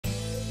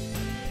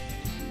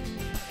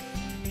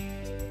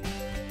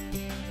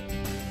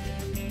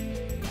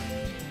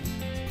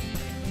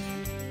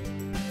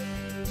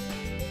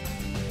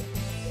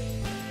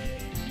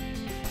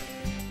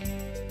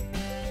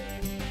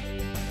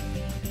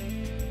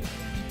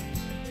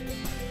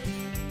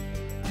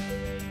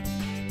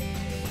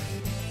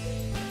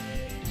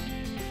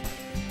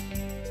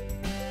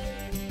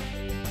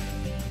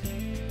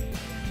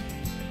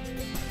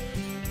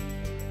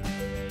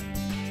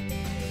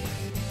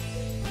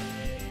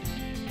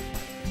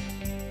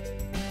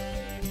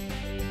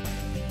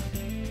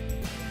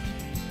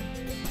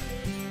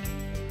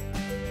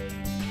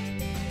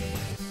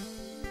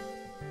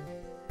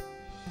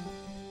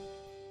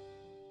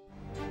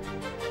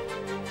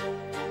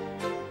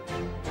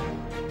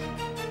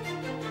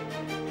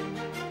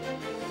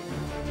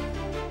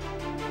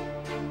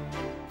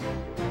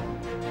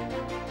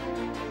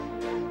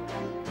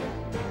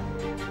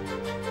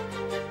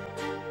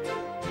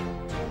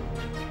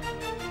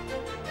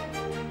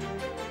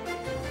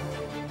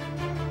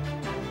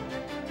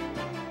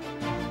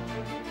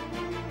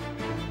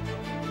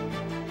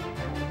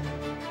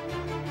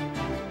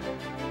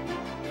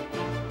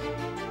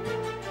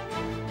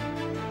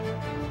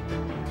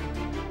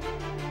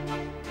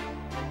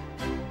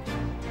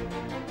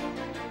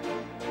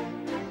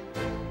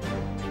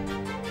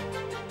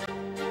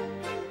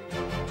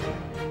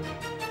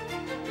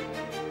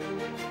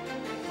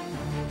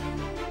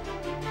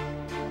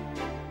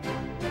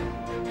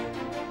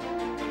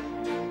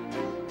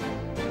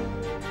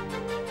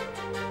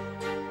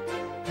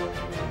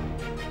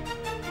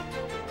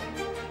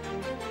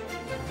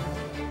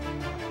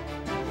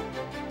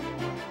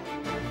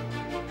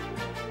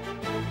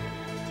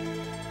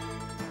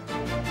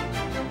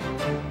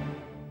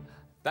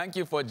Thank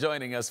you for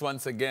joining us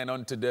once again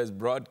on today's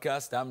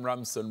broadcast. I'm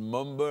Ramson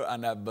Mumber,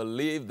 and I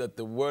believe that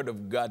the Word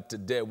of God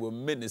today will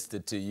minister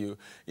to you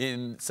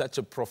in such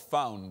a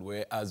profound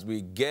way as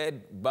we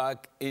get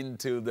back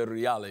into the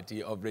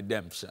reality of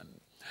redemption.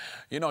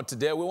 You know,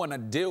 today we want to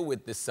deal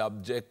with the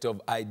subject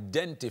of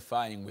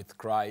identifying with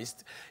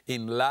Christ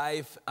in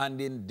life and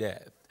in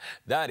death.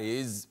 That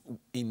is,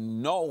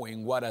 in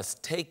knowing what has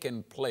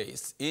taken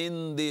place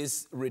in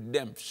this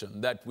redemption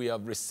that we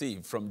have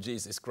received from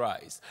Jesus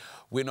Christ.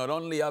 We not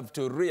only have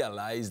to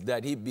realize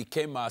that He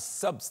became our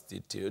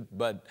substitute,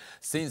 but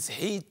since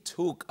He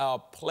took our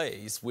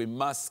place, we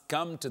must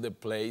come to the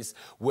place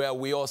where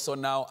we also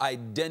now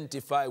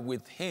identify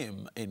with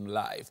Him in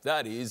life.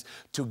 That is,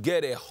 to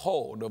get a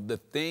hold of the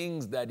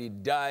things that He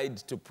died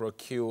to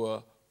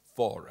procure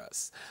for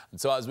us.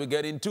 And so as we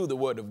get into the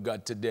Word of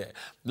God today,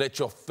 let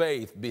your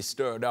faith be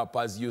stirred up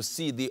as you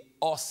see the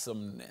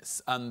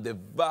awesomeness and the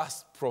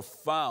vast,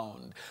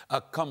 profound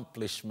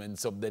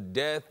accomplishments of the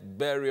death,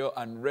 burial,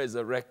 and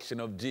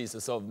resurrection of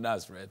Jesus of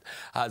Nazareth,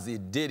 as He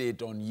did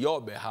it on your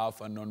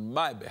behalf and on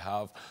my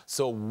behalf,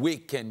 so we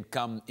can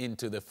come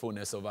into the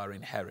fullness of our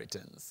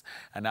inheritance.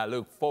 And I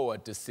look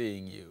forward to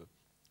seeing you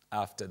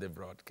after the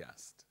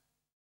broadcast.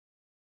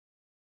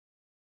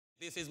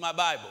 This is my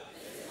Bible.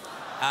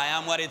 I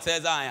am what it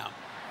says I am.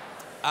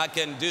 I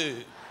can do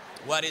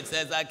what it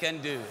says I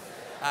can do.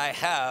 I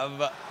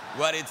have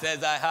what it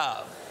says I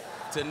have.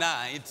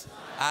 Tonight,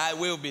 I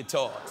will be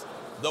taught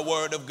the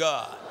Word of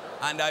God,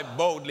 and I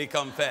boldly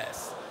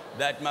confess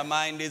that my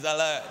mind is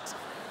alert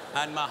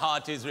and my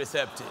heart is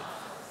receptive,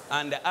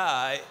 and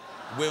I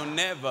will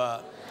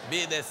never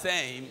be the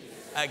same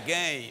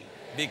again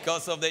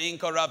because of the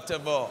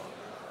incorruptible,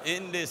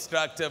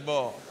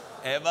 indestructible,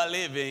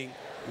 ever-living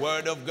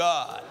Word of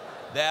God.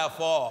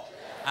 Therefore,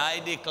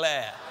 I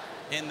declare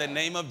in the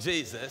name of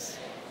Jesus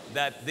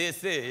that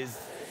this is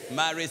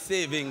my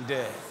receiving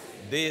day.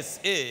 This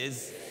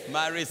is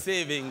my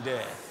receiving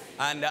day.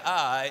 And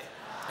I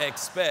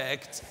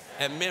expect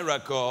a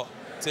miracle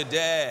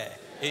today.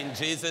 In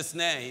Jesus'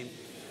 name,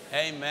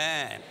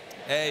 amen.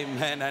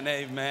 Amen and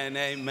amen,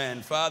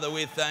 amen. Father,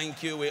 we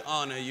thank you, we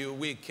honor you.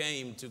 We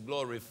came to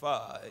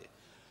glorify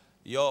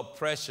your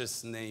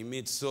precious name.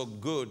 It's so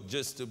good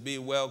just to be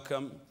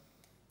welcome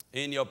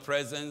in your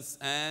presence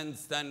and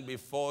stand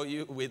before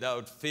you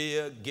without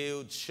fear,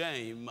 guilt,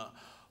 shame,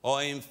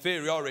 or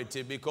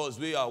inferiority, because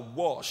we are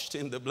washed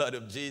in the blood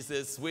of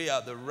Jesus. We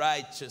are the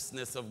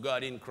righteousness of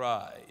God in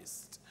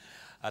Christ.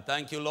 I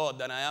thank you, Lord,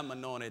 that I am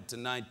anointed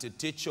tonight to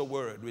teach your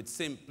word with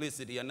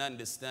simplicity and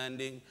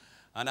understanding.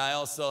 And I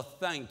also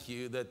thank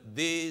you that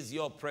these,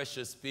 your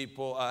precious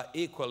people, are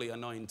equally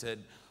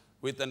anointed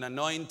with an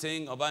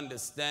anointing of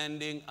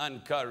understanding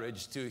and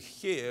courage to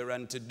hear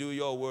and to do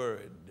your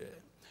word.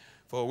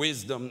 For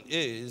wisdom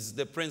is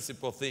the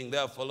principal thing.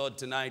 Therefore, Lord,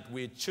 tonight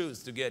we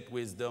choose to get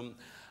wisdom.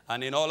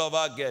 And in all of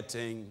our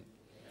getting,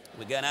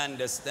 we get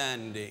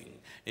understanding.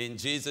 In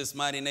Jesus'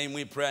 mighty name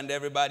we pray, and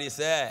everybody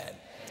said,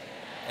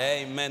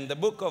 amen. Amen. The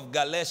book of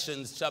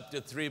Galatians chapter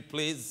 3,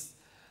 please.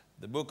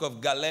 The book of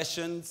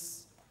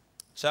Galatians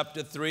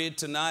chapter 3.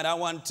 Tonight I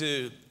want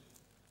to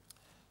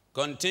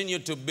continue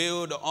to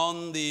build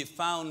on the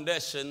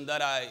foundation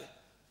that I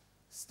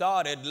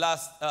started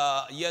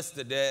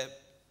yesterday,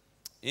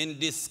 in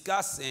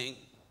discussing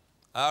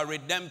our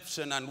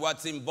redemption and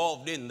what's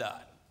involved in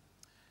that.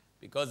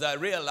 Because I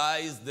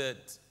realized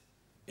that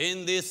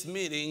in this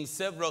meeting,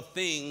 several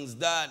things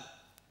that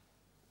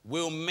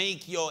will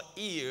make your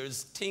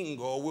ears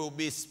tingle will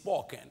be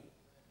spoken.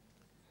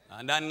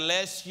 And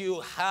unless you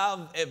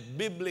have a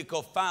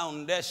biblical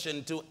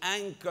foundation to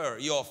anchor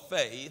your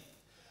faith,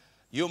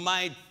 you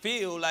might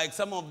feel like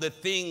some of the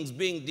things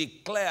being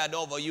declared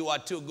over you are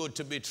too good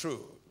to be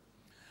true.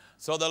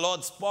 So the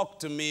Lord spoke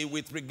to me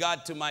with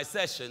regard to my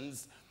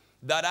sessions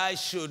that I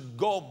should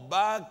go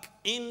back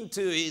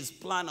into His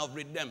plan of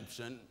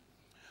redemption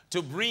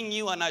to bring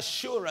you an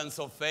assurance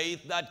of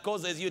faith that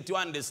causes you to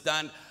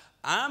understand,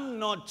 I'm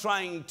not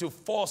trying to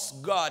force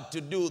God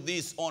to do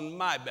this on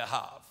my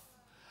behalf.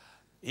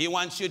 He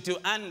wants you to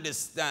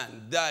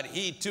understand that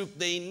He took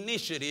the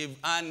initiative,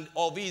 and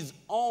of His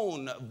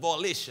own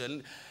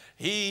volition,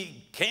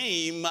 He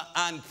came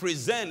and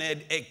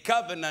presented a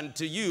covenant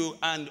to you,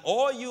 and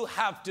all you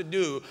have to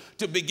do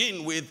to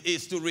begin with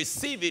is to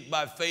receive it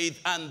by faith,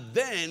 and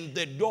then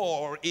the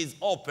door is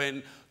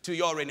open to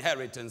your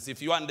inheritance.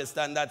 If you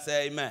understand that,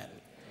 say amen.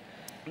 Amen.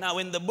 Now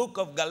in the book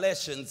of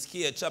Galatians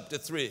here, chapter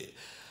 3,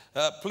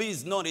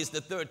 please notice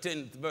the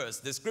 13th verse.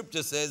 The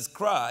scripture says,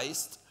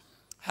 Christ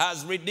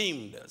has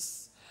redeemed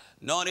us.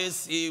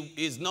 Notice He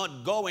is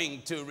not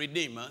going to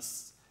redeem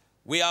us.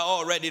 We are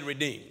already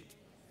redeemed.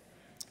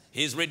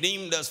 He's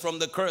redeemed us from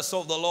the curse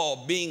of the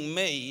law, being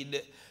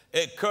made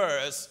a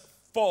curse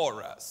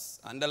for us.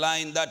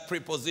 Underline that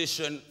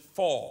preposition,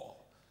 for.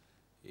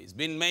 He's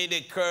been made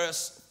a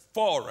curse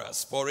for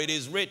us. For it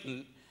is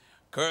written,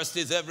 cursed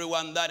is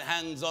everyone that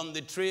hangs on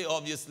the tree.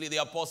 Obviously, the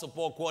Apostle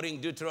Paul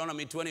quoting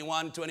Deuteronomy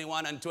 21,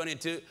 21, and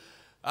 22.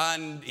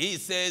 And he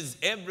says,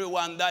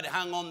 everyone that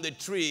hung on the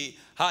tree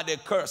had a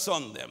curse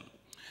on them.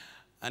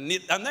 And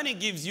then it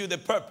gives you the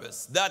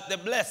purpose that the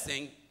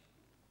blessing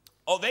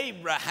of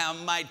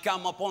Abraham might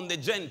come upon the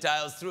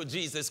Gentiles through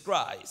Jesus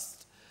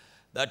Christ,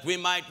 that we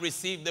might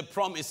receive the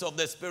promise of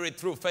the Spirit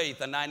through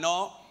faith. And I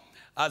know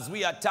as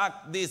we attack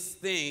this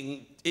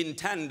thing in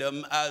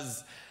tandem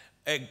as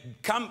a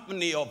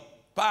company of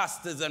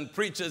pastors and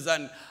preachers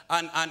and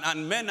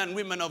men and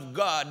women of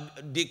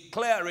God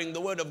declaring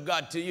the word of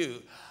God to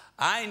you,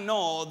 I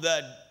know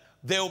that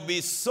there will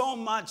be so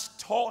much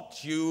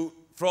taught you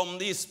from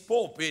this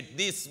pulpit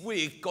this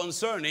week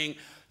concerning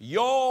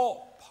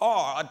your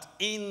part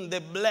in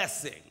the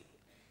blessing.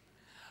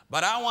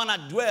 But I want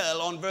to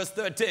dwell on verse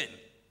 13.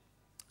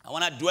 I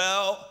want to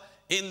dwell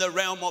in the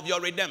realm of your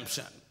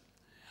redemption.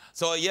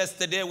 So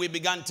yesterday we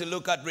began to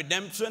look at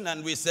redemption,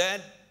 and we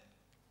said,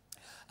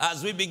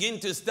 as we begin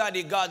to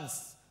study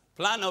God's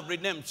plan of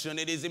redemption,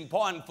 it is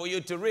important for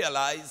you to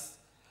realize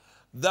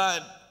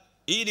that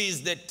it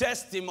is the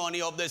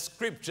testimony of the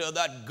scripture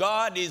that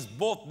God is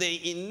both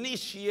the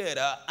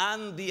initiator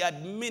and the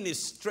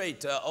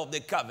administrator of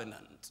the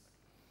covenant.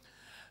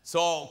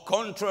 So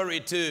contrary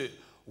to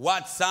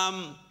what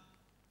some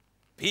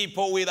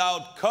people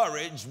without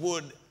courage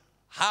would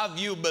have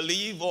you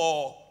believe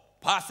or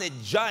pass a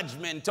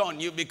judgment on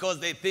you because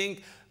they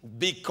think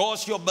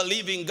because you're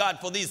believing God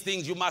for these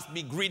things, you must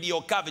be greedy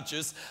or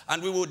covetous.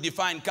 And we will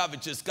define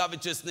covetous.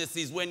 Covetousness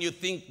is when you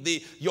think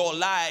your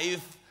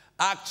life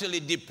actually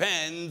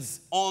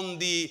depends on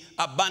the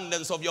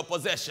abundance of your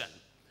possession.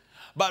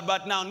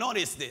 But now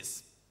notice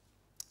this.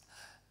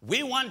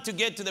 We want to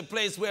get to the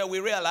place where we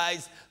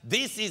realize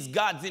this is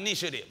God's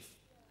initiative.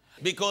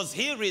 Because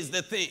here is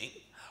the thing.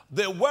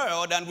 The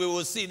world, and we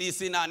will see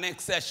this in our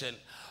next session,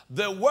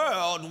 the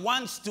world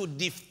wants to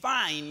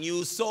define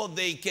you so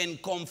they can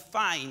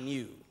confine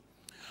you.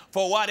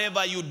 For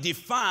whatever you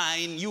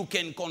define, you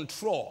can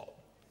control.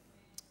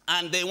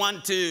 And they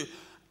want to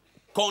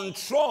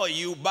control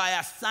you by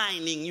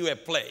assigning you a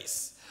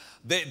place.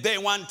 They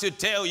want to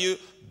tell you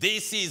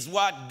this is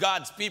what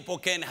God's people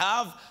can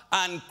have,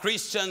 and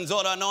Christians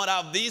ought to not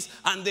have this,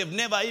 and they've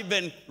never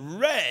even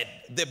read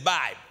the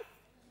Bible.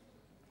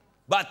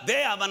 But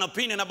they have an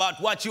opinion about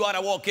what you ought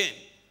to walk in.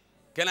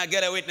 Can I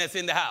get a witness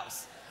in the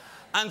house?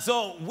 And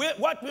so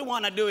what we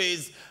want to do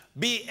is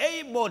be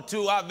able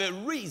to have a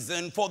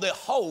reason for the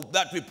hope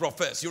that we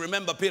profess. You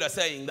remember Peter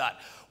saying that.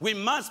 We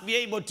must be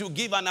able to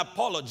give an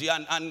apology,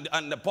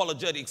 and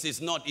apologetics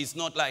is not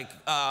like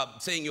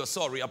saying you're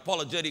sorry.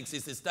 Apologetics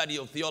is a study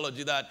of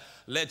theology that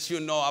lets you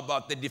know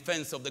about the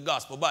defense of the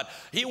gospel. But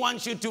he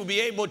wants you to be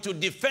able to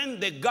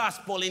defend the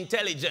gospel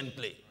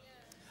intelligently.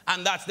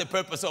 And that's the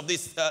purpose of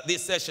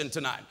this session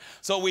tonight.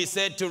 So we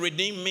said to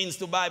redeem means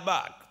to buy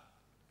back.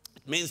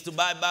 It means to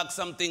buy back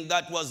something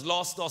that was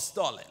lost or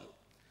stolen.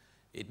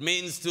 It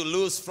means to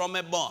loose from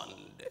a bond.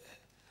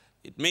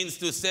 It means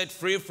to set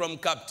free from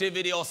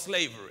captivity or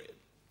slavery.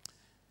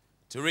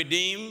 To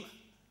redeem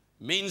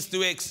means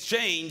to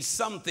exchange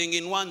something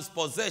in one's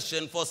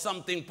possession for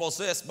something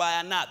possessed by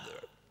another.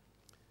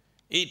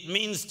 It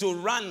means to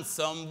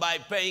ransom by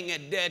paying a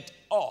debt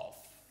off.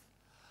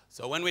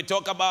 So when we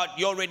talk about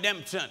your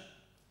redemption,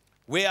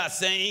 we are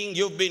saying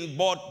you've been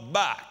bought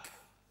back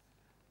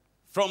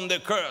from the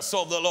curse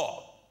of the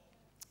law.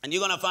 And you're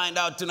going to find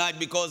out tonight,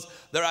 because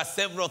there are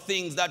several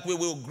things that we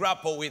will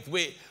grapple with.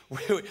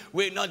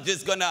 We're not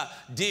just going to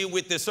deal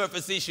with the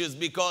surface issues,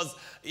 because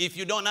if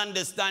you don't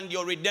understand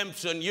your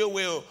redemption, you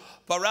will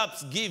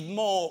perhaps give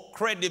more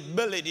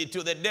credibility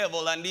to the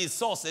devil and his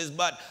sources.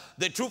 But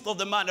the truth of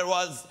the matter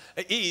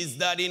is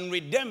that in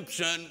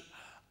redemption,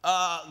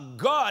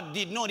 God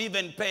did not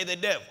even pay the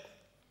devil.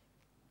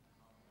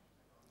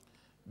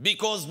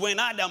 Because when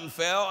Adam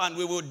fell, and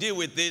we will deal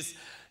with this,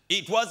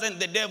 it wasn't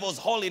the devil's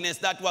holiness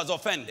that was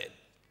offended.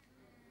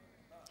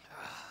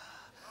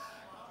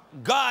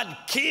 God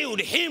killed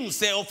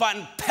himself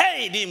and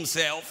paid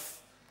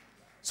himself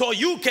so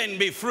you can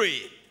be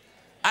free.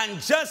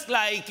 And just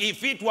like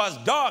if it was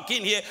dark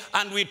in here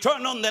and we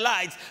turn on the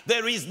lights,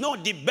 there is no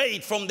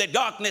debate from the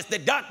darkness. The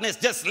darkness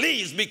just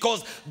leaves,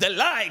 because the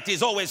light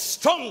is always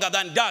stronger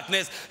than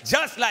darkness.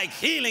 Just like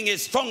healing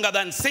is stronger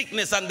than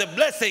sickness, and the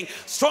blessing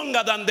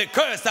stronger than the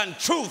curse, and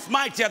truth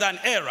mightier than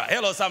error.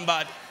 Hello,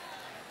 somebody.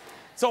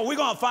 So we're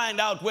going to find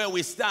out where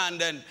we stand,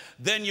 and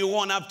then you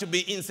won't have to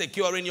be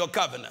insecure in your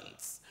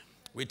covenants.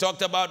 We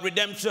talked about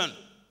redemption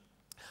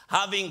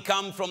having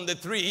come from the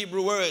three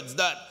Hebrew words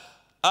that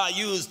are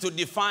used to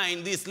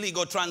define this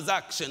legal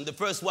transaction. The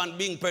first one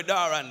being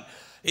pedaran.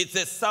 It's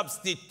a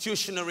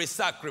substitutionary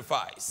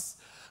sacrifice,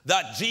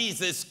 that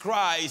Jesus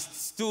Christ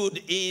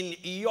stood in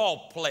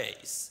your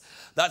place.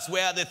 That's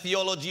where the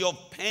theology of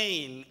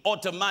pain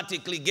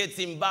automatically gets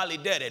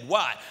invalidated.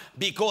 Why?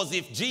 Because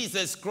if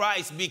Jesus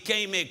Christ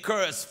became a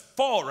curse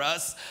for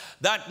us,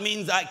 that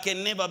means I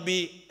can never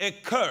be a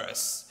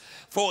curse.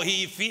 For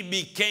if he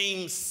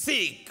became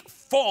sick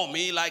for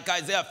me, like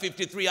Isaiah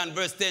 53 and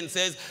verse 10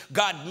 says,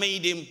 God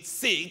made him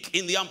sick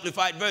in the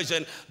Amplified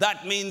Version.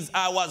 That means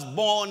I was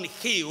born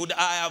healed.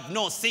 I have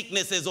no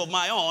sicknesses of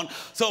my own.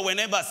 So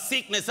whenever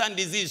sickness and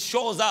disease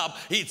shows up,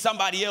 it's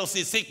somebody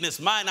else's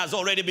sickness. Mine has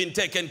already been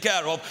taken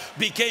care of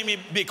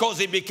because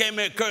it became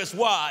a curse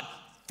word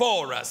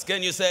for us.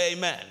 Can you say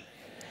amen? Amen?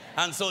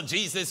 And so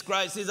Jesus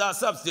Christ is our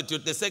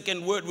substitute. The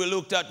second word we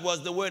looked at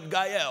was the word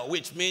gael,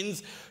 which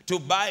means to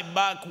buy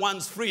back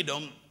one's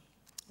freedom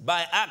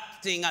by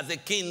acting as a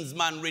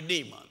kinsman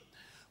redeemer.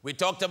 We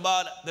talked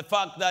about the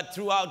fact that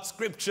throughout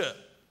Scripture,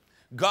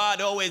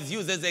 God always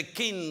uses a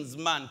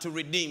kinsman to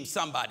redeem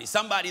somebody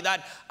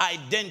that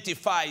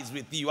identifies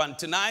with you. And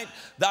tonight,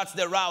 that's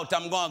the route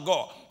I'm going to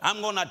go.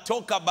 I'm going to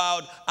talk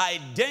about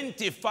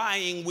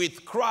identifying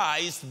with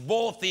Christ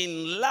both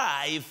in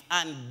life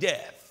and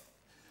death.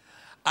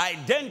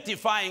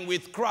 Identifying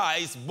with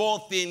Christ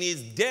both in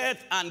his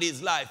death and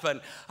his life.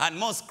 And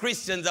most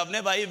Christians have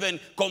never even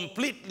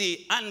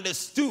completely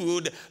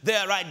understood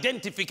their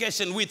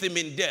identification with him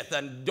in death.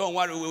 And don't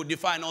worry, we'll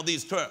define all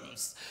these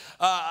terms.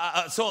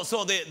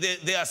 So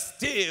they are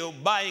still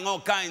buying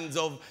all kinds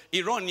of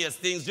erroneous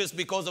things just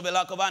because of a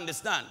lack of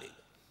understanding.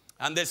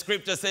 And the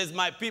scripture says,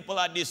 my people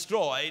are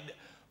destroyed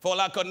for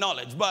lack of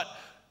knowledge. But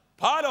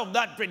part of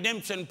that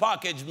redemption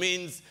package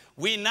means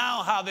we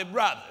now have a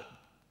brother.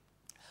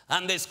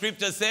 And the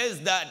scripture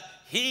says that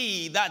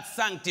he that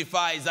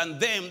sanctifies and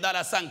them that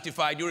are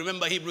sanctified. You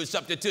remember Hebrews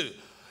chapter 2.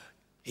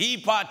 He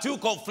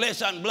partook of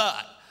flesh and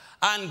blood.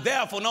 And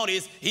therefore,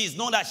 notice, he's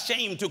not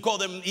ashamed to call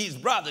them his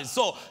brothers.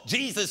 So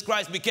Jesus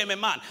Christ became a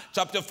man.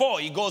 Chapter 4,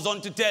 he goes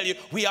on to tell you,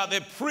 we have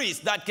a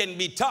priest that can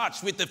be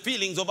touched with the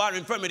feelings of our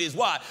infirmities.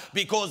 Why?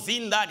 Because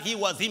in that he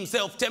was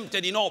himself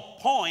tempted in all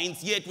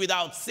points, yet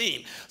without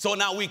sin. So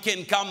now we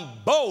can come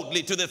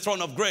boldly to the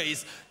throne of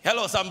grace.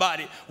 Hello,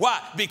 somebody.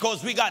 Why?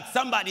 Because we got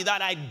somebody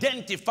that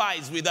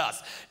identifies with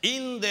us.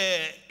 In the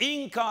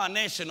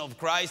incarnation of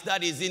Christ,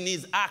 that is in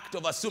his act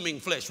of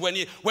assuming flesh. When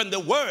the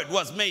Word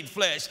was made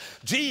flesh,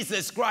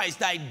 Jesus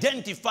Christ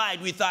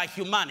identified with our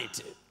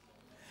humanity.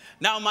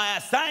 Now, my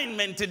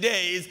assignment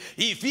today is,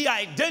 if he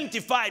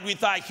identified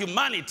with our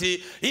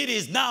humanity, it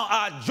is now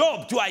our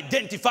job to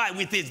identify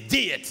with his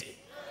deity.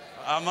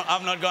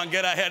 I'm not going to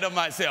get ahead of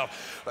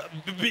myself.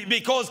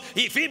 Because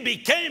if he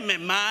became a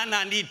man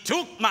and he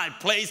took my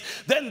place,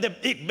 then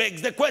it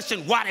begs the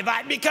question, what have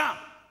I become?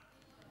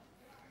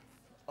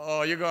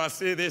 Oh, you're going to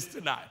see this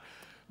tonight.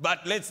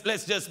 But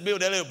let's just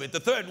build a little bit. The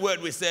third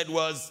word we said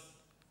was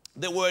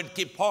the word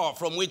Kippur,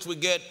 from which we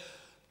get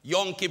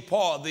Yom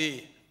Kippur,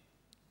 the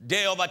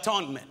Day of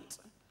Atonement.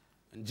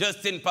 And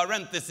just in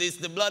parenthesis,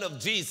 the blood of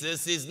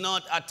Jesus is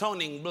not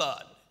atoning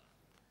blood.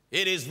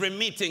 It is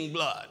remitting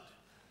blood.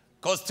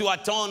 Because to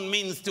atone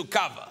means to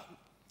cover.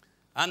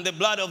 And the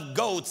blood of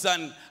goats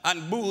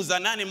and bulls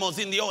and animals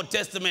in the Old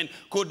Testament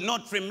could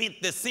not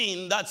remit the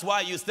sin. That's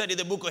why you study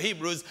the book of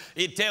Hebrews.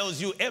 It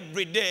tells you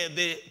every day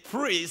the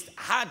priest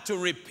had to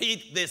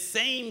repeat the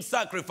same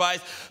sacrifice,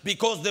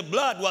 because the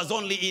blood was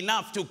only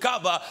enough to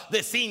cover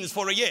the sins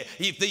for a year.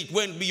 If it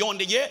went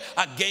beyond a year,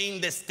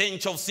 again the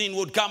stench of sin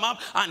would come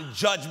up and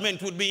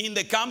judgment would be in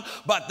the camp.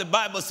 But the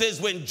Bible says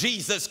when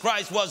Jesus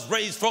Christ was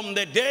raised from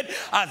the dead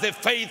as a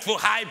faithful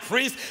high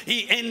priest,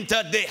 he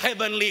entered the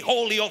heavenly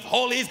holy of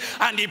holies,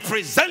 and he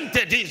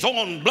presented his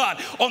own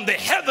blood on the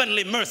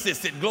heavenly mercy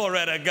seat.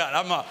 Glory to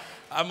God.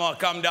 I'm going to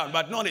come down.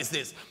 But notice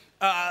this.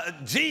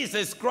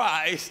 Jesus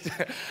Christ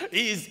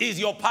is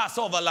your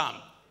Passover lamb.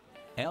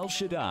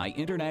 El-Shaddai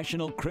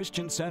International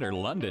Christian Center,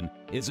 London,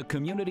 is a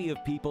community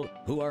of people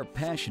who are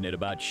passionate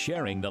about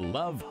sharing the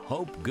love,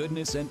 hope,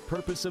 goodness, and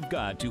purpose of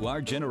God to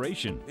our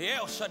generation. The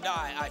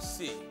El-Shaddai I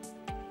see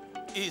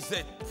is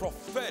a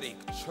prophetic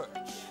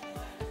church.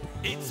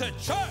 It's a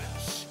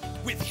church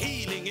with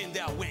healing in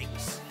their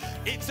wings.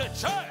 It's a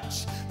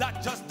church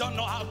that just don't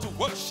know how to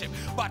worship,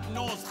 but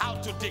knows how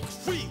to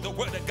decree the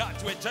word of God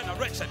to a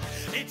generation.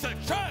 It's a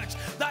church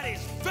that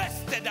is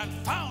vested and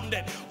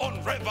founded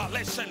on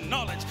revelation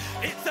knowledge.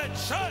 It's a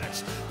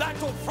church that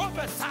will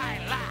prophesy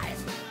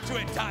life to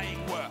a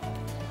dying world.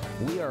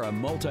 We are a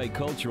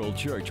multicultural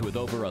church with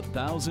over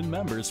 1,000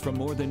 members from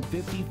more than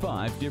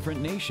 55 different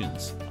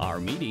nations. Our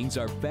meetings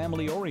are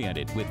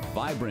family-oriented with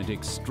vibrant,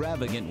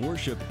 extravagant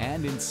worship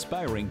and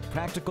inspiring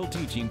practical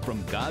teaching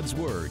from God's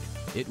Word.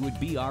 It would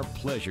be our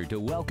pleasure to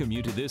welcome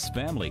you to this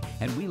family,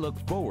 and we look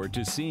forward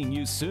to seeing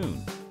you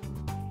soon.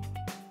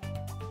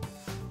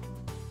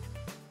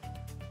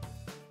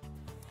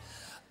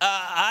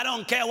 I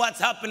don't care what's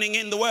happening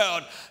in the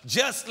world.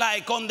 Just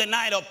like on the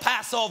night of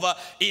Passover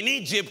in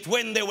Egypt,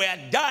 when they were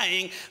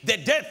dying, the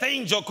death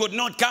angel could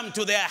not come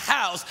to their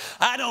house.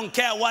 I don't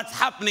care what's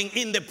happening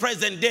in the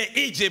present day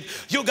Egypt.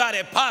 You got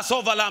a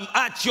Passover lamb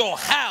at your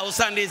house,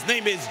 and his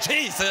name is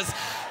Jesus.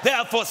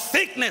 Therefore,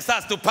 sickness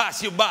has to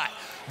pass you by.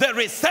 The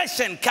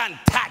recession can't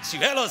touch you.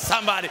 Hello,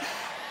 somebody.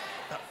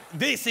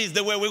 This is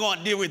the way we're going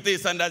to deal with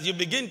this. And as you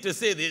begin to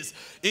see this,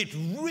 it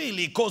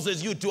really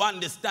causes you to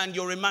understand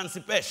your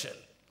emancipation.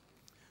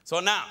 So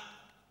now,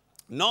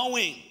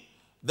 knowing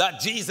that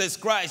Jesus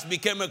Christ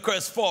became a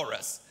curse for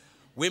us,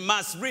 we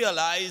must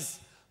realize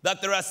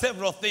that there are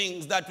several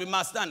things that we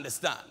must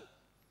understand.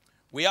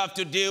 We have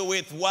to deal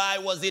with why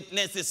was it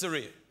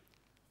necessary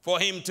for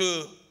him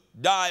to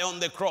die on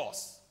the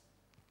cross?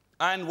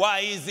 And why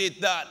is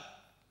it that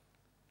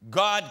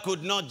God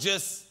could not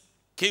just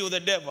kill the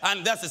devil?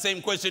 And that's the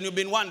same question you've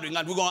been wondering,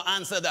 and we're going to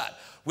answer that.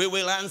 We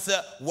will answer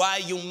why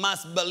you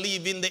must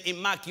believe in the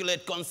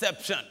Immaculate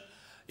Conception.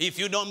 If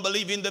you don't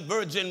believe in the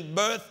virgin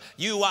birth,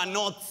 you are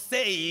not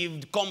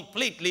saved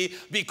completely,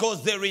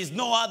 because there is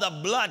no other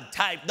blood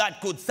type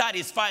that could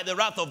satisfy the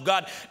wrath of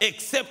God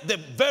except the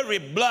very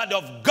blood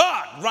of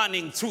God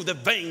running through the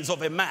veins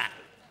of a man.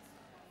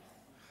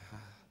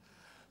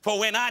 For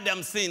when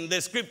Adam sinned,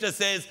 the scripture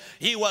says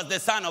he was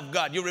the son of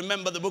God. You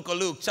remember the book of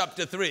Luke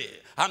chapter 3.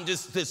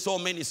 There's so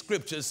many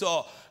scriptures.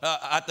 So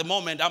at the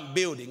moment I'm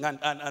building,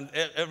 and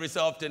every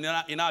so often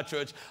in our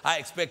church, I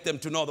expect them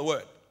to know the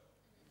word.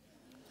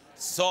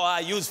 So I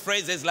use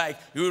phrases like,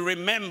 you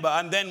remember,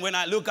 and then when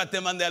I look at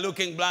them and they're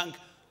looking blank,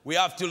 we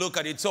have to look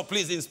at it. So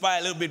please inspire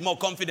a little bit more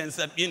confidence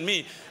in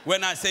me.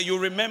 When I say, you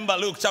remember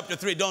Luke chapter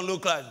 3, don't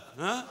look like,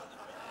 huh?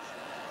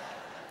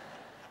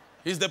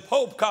 He's the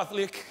Pope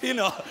Catholic, you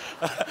know.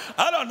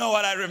 I don't know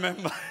what I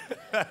remember.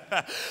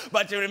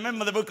 But you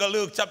remember the book of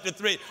Luke chapter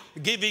 3,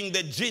 giving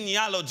the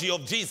genealogy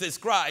of Jesus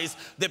Christ,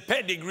 the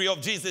pedigree of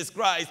Jesus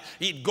Christ.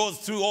 It goes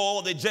through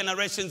all the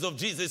generations of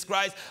Jesus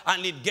Christ,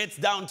 and it gets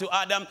down to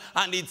Adam,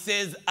 and it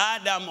says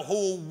Adam,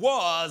 who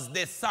was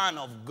the Son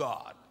of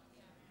God.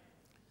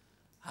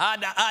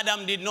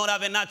 Adam did not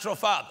have a natural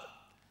father.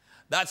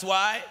 That's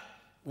why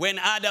when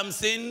Adam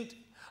sinned,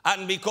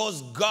 and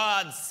because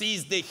God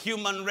sees the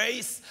human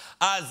race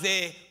as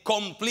a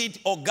complete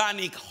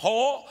organic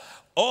whole,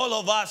 all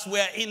of us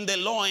were in the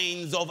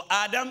loins of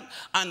Adam,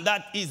 and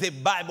that is a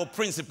Bible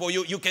principle.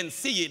 You can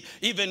see it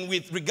even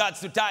with regards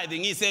to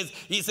tithing. He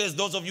says,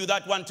 those of you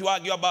that want to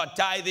argue about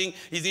tithing,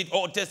 is it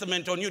Old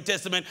Testament or New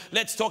Testament?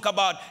 Let's talk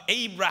about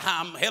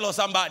Abraham, hello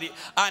somebody,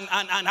 and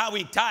how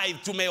he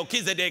tithed to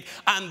Melchizedek,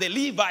 and the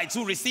Levites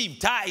who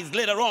received tithes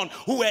later on,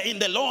 who were in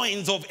the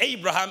loins of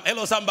Abraham,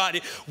 hello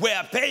somebody,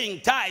 were paying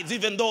tithes,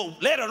 even though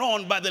later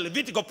on by the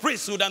Levitical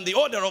priesthood and the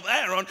order of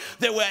Aaron,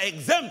 they were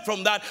exempt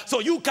from that. So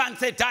you can't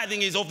say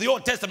tithing is of the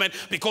Old Testament,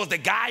 because the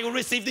guy who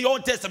received the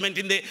Old Testament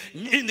in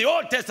the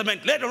Old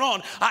Testament later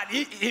on,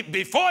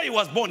 before he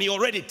was born, he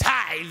already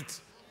tithed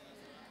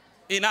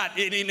in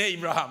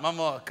Abraham. I'm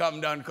going to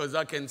come down because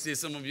I can see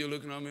some of you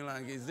looking at me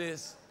like, is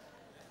this?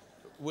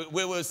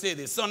 We will see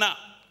this. So now,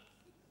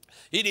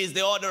 it is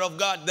the order of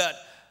God that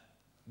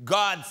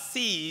God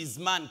sees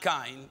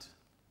mankind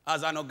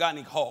as an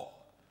organic whole.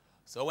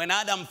 So when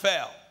Adam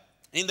fell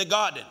in the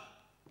garden,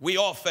 we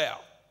all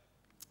fell.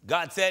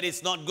 God said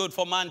it's not good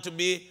for man to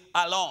be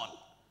alone.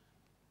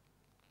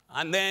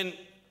 And then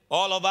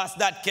all of us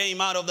that came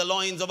out of the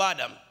loins of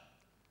Adam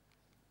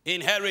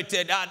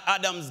inherited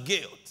Adam's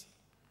guilt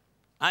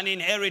and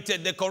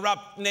inherited the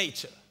corrupt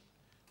nature.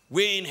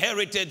 We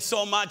inherited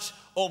so much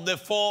of the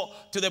fall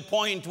to the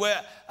point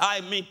where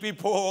I meet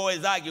people who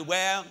always argue,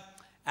 well,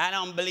 I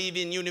don't believe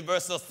in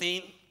universal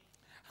sin.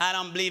 I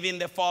don't believe in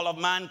the fall of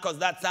man because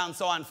that sounds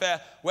so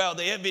unfair. Well,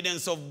 the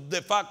evidence of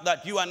the fact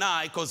that you and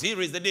I, because here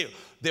is the deal.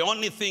 The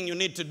only thing you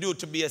need to do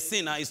to be a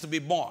sinner is to be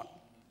born.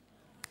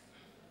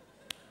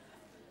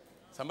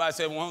 Somebody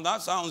said, well,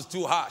 that sounds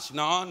too harsh.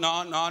 No.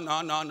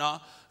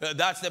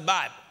 That's the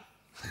Bible.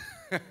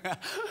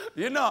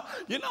 You know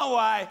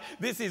why?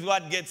 This is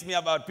what gets me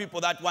about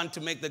people that want to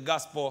make the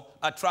gospel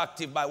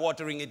attractive by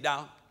watering it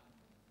down.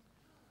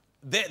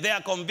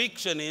 Their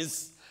conviction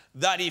is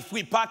that if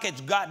we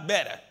package God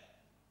better,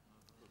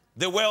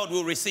 the world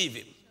will receive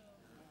him.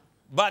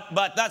 But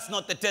that's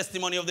not the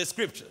testimony of the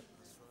scripture.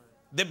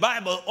 The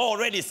Bible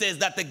already says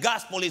that the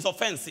gospel is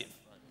offensive.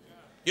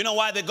 You know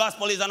why the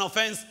gospel is an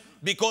offense?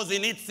 Because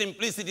in its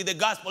simplicity, the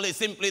gospel is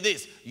simply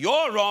this.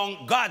 You're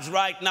wrong, God's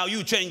right, now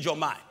you change your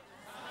mind.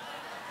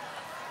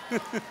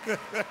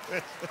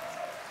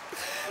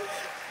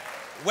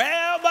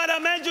 Well, but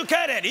I'm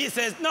educated. He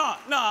says, no,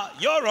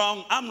 you're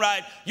wrong, I'm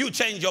right, you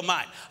change your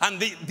mind. And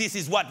this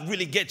is what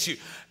really gets you.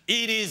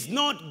 It is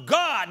not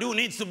God who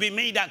needs to be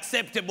made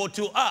acceptable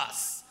to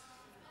us.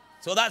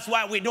 So that's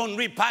why we don't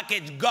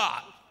repackage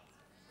God.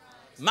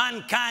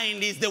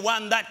 Mankind is the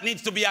one that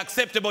needs to be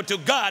acceptable to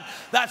God.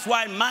 That's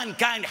why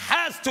mankind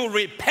has to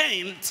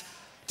repent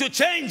to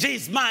change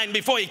his mind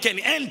before he can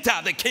enter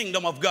the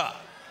kingdom of God.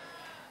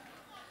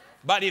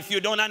 But if you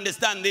don't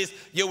understand this,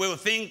 you will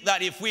think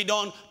that if we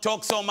don't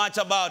talk so much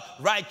about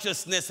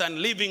righteousness and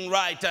living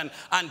right and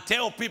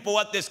tell people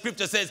what the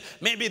scripture says,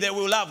 maybe they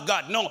will love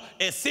God. No,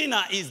 a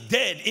sinner is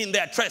dead in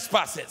their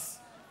trespasses.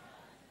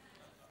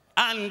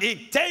 And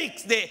it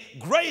takes the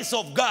grace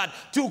of God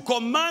to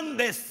command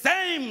the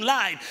same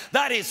light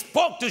that is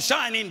spoke to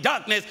shine in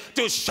darkness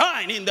to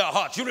shine in their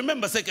hearts. You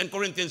remember 2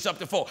 Corinthians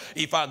chapter 4.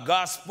 If our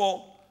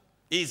gospel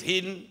is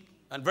hidden,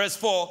 and verse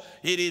 4,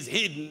 it is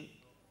hidden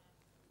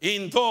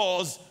in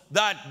those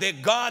that the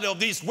God of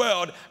this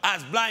world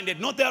has blinded,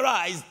 not their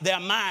eyes, their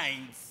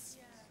minds.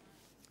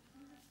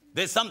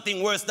 There's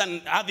something worse than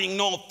having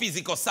no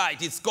physical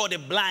sight. It's called a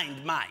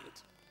blind mind.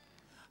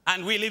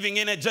 And we're living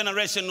in a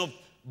generation of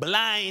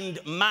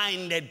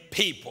blind-minded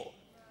people.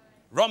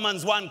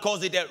 Romans 1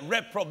 calls it a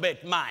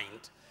reprobate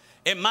mind.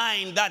 A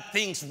mind that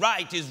thinks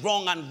right is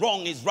wrong and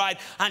wrong is right,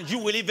 and you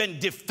will even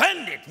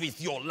defend it with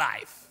your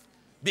life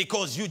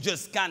because you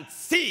just can't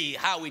see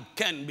how it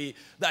can be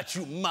that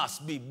you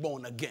must be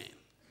born again.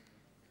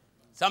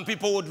 Some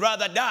people would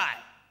rather die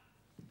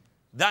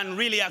than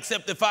really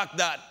accept the fact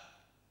that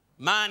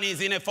man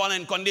is in a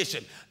fallen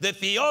condition. The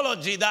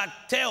theology that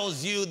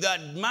tells you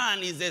that man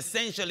is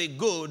essentially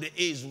good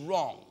is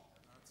wrong.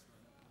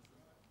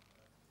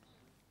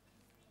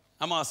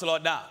 I'm going to slow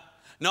it down.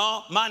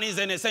 No, man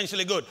isn't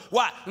essentially good.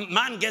 Why?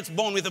 Man gets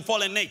born with a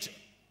fallen nature.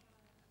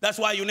 That's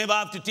why you never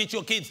have to teach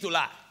your kids to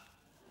lie.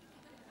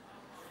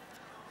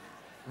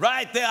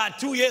 Right there at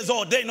 2 years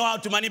old, they know how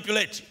to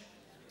manipulate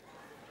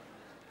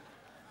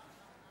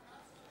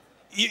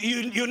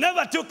you. You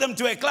never took them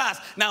to a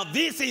class. Now,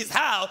 this is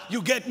how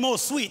you get more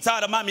sweets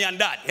out of mommy and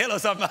dad. Hello,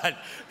 somebody.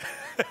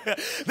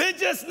 They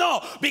just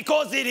know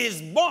because it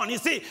is born. You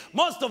see,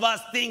 most of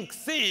us think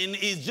sin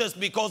is just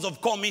because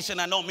of commission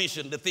and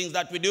omission, the things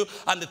that we do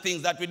and the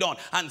things that we don't.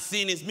 And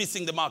sin is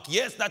missing the mark.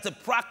 Yes, that's a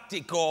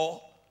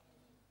practical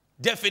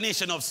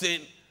definition of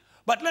sin.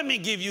 But let me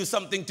give you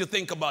something to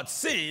think about.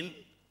 Sin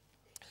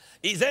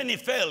is any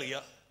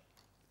failure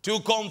to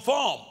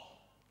conform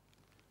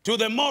to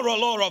the moral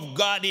law of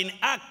God in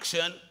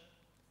action,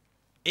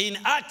 in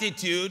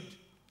attitude,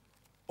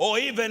 or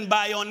even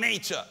by your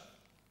nature.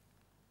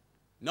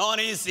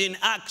 Notice in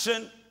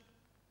action,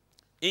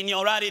 in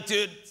your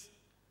attitude,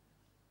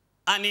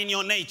 and in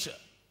your nature.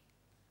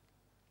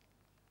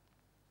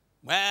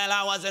 Well,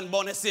 I wasn't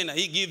born a sinner.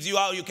 He gives you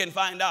how you can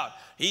find out.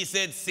 He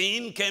said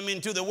sin came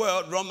into the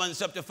world, Romans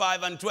chapter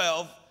 5 and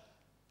 12,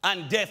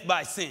 and death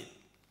by sin.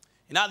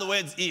 In other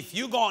words, if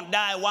you're going to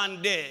die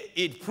one day,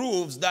 it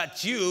proves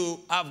that you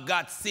have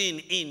got sin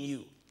in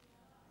you.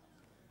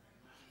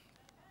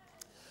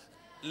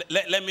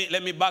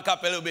 Let me back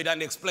up a little bit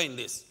and explain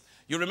this.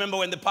 You remember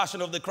when the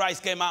Passion of the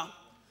Christ came out?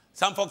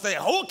 Some folks say,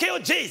 who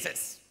killed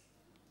Jesus?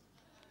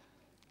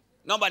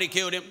 Nobody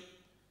killed him.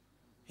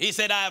 He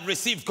said, I have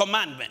received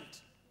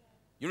commandment.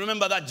 You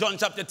remember that John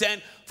chapter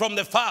 10? From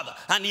the Father.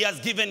 And he has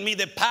given me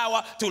the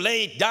power to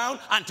lay it down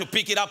and to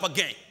pick it up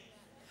again.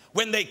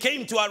 When they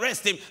came to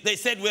arrest him, they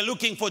said, we're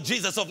looking for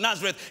Jesus of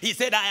Nazareth. He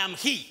said, I am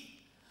he.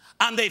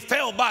 And they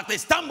fell back. They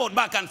stumbled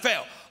back and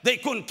fell. They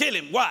couldn't kill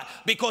him. Why?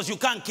 Because you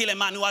can't kill a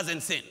man who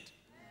hasn't sinned.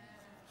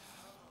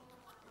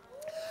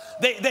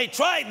 They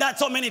tried that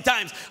so many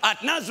times.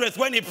 At Nazareth,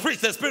 when he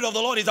preached, the Spirit of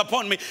the Lord is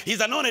upon me. He's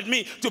anointed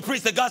me to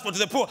preach the gospel to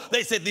the poor.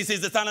 They said, this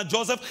is the son of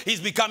Joseph. He's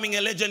becoming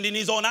a legend in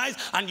his own eyes.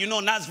 And you know,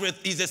 Nazareth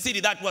is a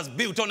city that was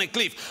built on a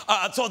cliff.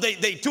 So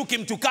they took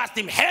him to cast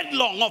him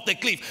headlong off the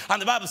cliff.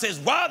 And the Bible says,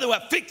 while they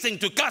were fixing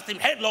to cast him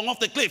headlong off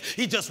the cliff,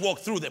 he just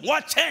walked through them.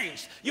 What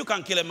changed? You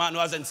can't kill a man who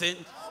hasn't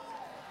sinned.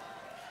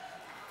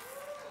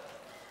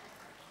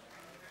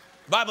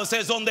 Bible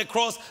says on the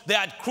cross they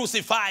had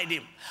crucified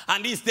him,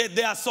 and he stayed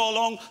there so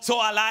long, so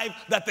alive,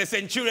 that the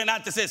centurion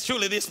had to say,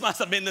 surely this must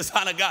have been the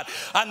Son of God.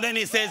 And then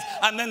he says,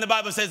 and then the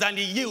Bible says, and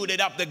he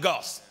yielded up the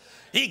ghost.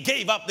 He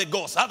gave up the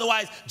ghost.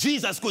 Otherwise,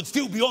 Jesus could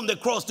still be on the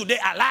cross today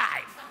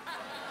alive.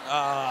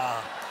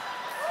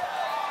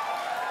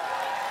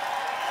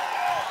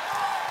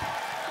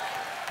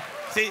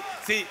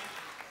 See,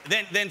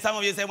 then some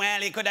of you say,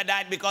 well, he could have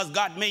died because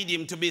God made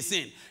him to be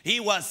sin. He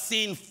was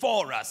sin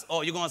for us.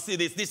 Oh, you're going to see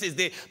this.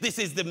 This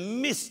is the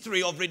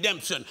mystery of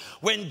redemption.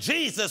 When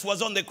Jesus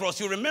was on the cross,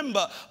 you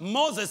remember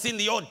Moses in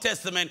the Old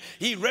Testament,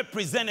 he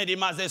represented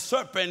him as a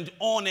serpent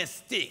on a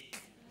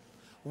stick.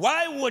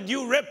 Why would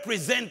you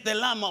represent the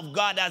Lamb of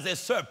God as a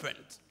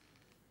serpent,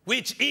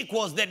 which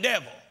equals the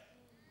devil?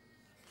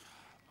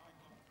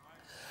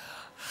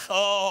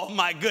 Oh,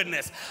 my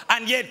goodness.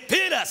 And yet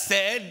Peter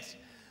said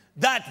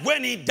that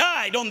when he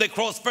died on the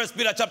cross, 1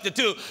 Peter chapter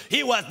 2,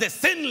 he was the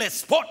sinless,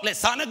 spotless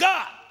Son of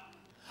God.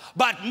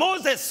 But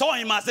Moses saw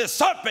him as a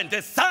serpent,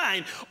 a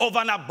sign of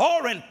an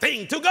abhorrent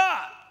thing to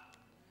God.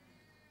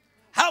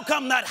 How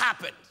come that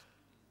happened?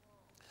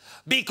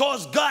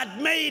 Because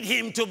God made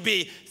him to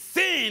be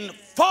sin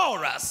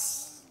for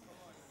us.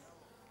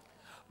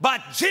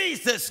 But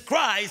Jesus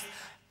Christ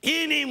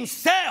in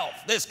himself,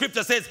 the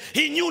scripture says,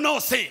 he knew no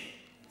sin.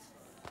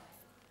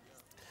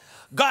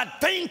 God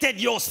painted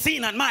your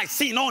sin and my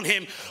sin on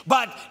him,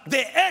 but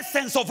the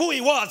essence of who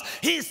he was,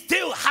 he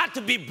still had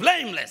to be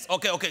blameless.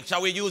 Okay,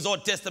 shall we use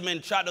Old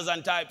Testament shadows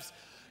and types?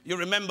 You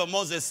remember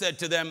Moses said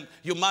to them,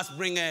 you must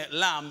bring a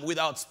lamb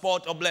without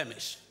spot or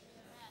blemish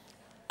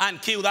and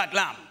kill that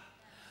lamb.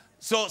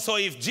 So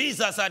if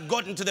Jesus had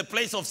gotten to the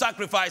place of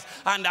sacrifice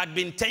and had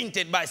been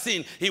tainted by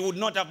sin, he would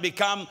not have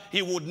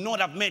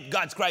met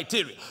God's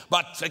criteria.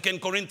 But 2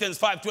 Corinthians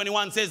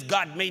 5:21 says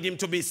God made him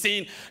to be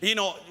sin. You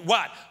know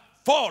what?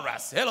 For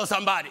us. Hello,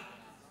 somebody.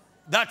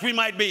 That we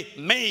might be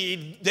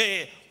made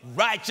the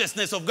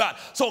righteousness of God.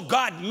 So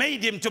God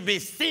made him to be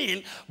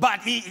sin, but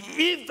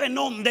even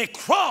on the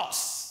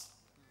cross,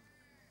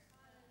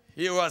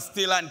 he was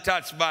still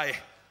untouched by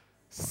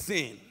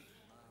sin.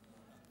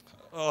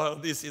 Oh,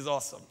 this is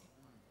awesome.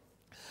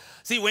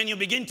 See, when you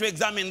begin to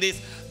examine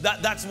this,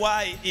 that's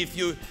why if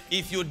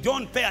you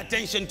don't pay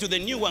attention to the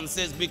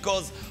nuances,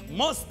 because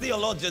most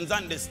theologians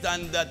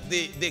understand that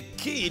the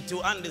key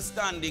to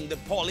understanding the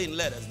Pauline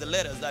letters, the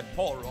letters that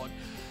Paul wrote,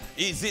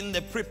 is in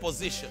the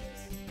prepositions.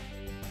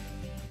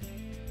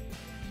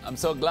 I'm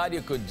so glad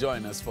you could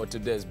join us for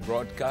today's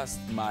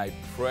broadcast. My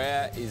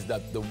prayer is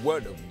that the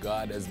Word of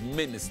God has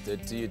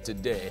ministered to you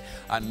today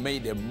and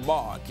made a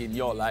mark in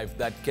your life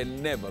that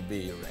can never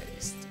be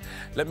erased.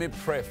 Let me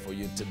pray for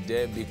you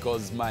today,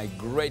 because my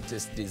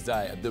greatest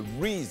desire, the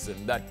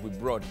reason that we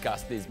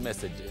broadcast these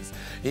messages,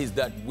 is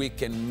that we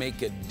can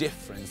make a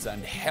difference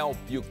and help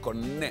you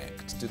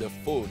connect to the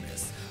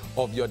fullness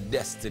of your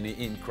destiny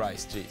in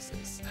Christ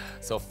Jesus.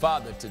 So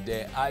Father,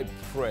 today I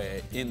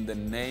pray in the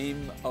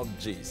name of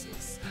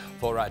Jesus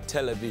for our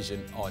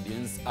television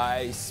audience.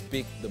 I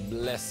speak the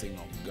blessing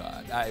of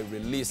God. I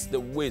release the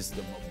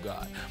wisdom of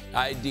God.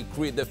 I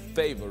decree the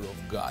favor of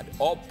God.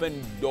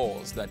 Open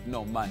doors that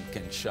no man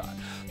can shut.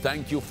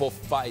 Thank you for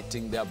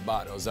fighting their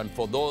battles. And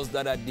for those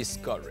that are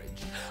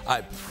discouraged,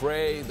 I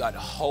pray that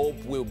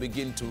hope will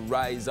begin to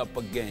rise up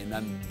again,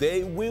 and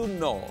they will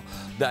know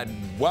that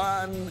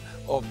one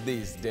of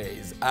these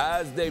days,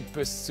 as they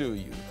pursue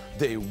you,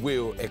 they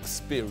will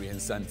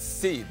experience and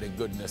see the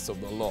goodness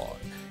of the Lord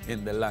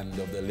in the land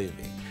of the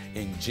living.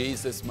 In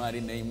Jesus' mighty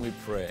name we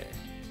pray.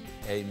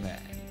 Amen.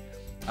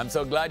 I'm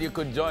so glad you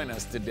could join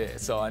us today.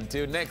 So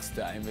until next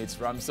time, it's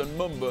Ramson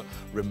Mumba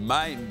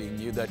reminding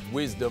you that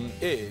wisdom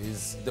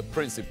is the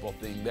principal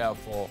thing.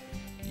 Therefore,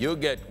 you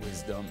get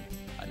wisdom,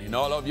 and in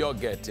all of your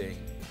getting,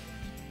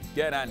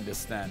 get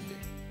understanding.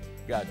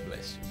 God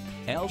bless you.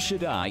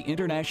 El-Shaddai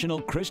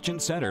International Christian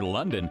Center,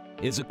 London,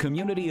 is a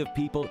community of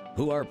people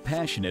who are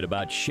passionate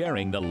about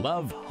sharing the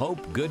love,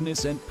 hope,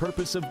 goodness, and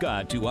purpose of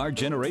God to our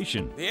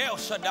generation. The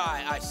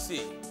El-Shaddai I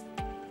see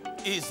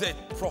is a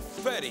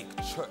prophetic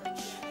church.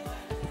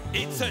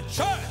 It's a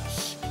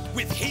church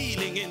with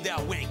healing in their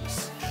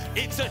wings.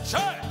 It's a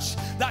church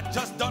that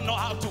just don't know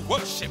how to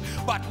worship,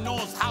 but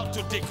knows how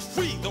to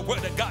decree the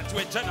word of God to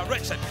a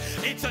generation.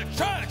 It's a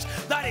church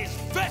that is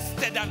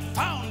vested and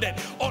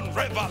founded on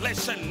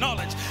revelation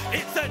knowledge.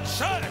 It's a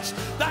church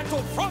that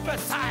will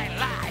prophesy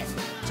life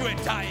to a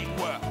dying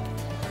world.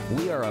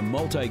 We are a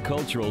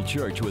multicultural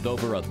church with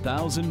over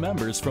 1,000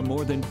 members from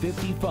more than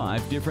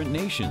 55 different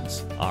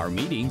nations. Our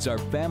meetings are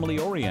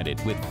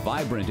family-oriented with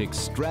vibrant,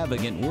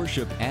 extravagant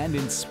worship and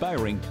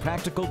inspiring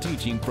practical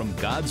teaching from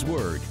God's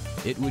Word.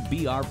 It would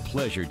be our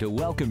pleasure to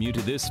welcome you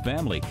to this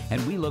family,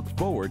 and we look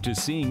forward to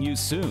seeing you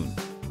soon.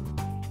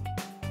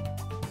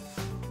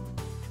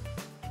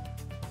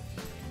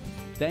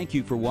 Thank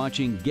you for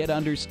watching Get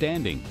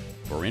Understanding.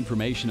 For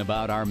information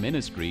about our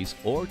ministries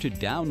or to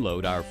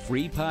download our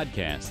free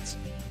podcasts,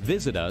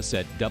 visit us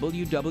at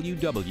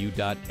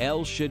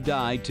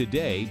www.elshaddai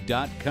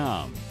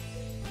today.com.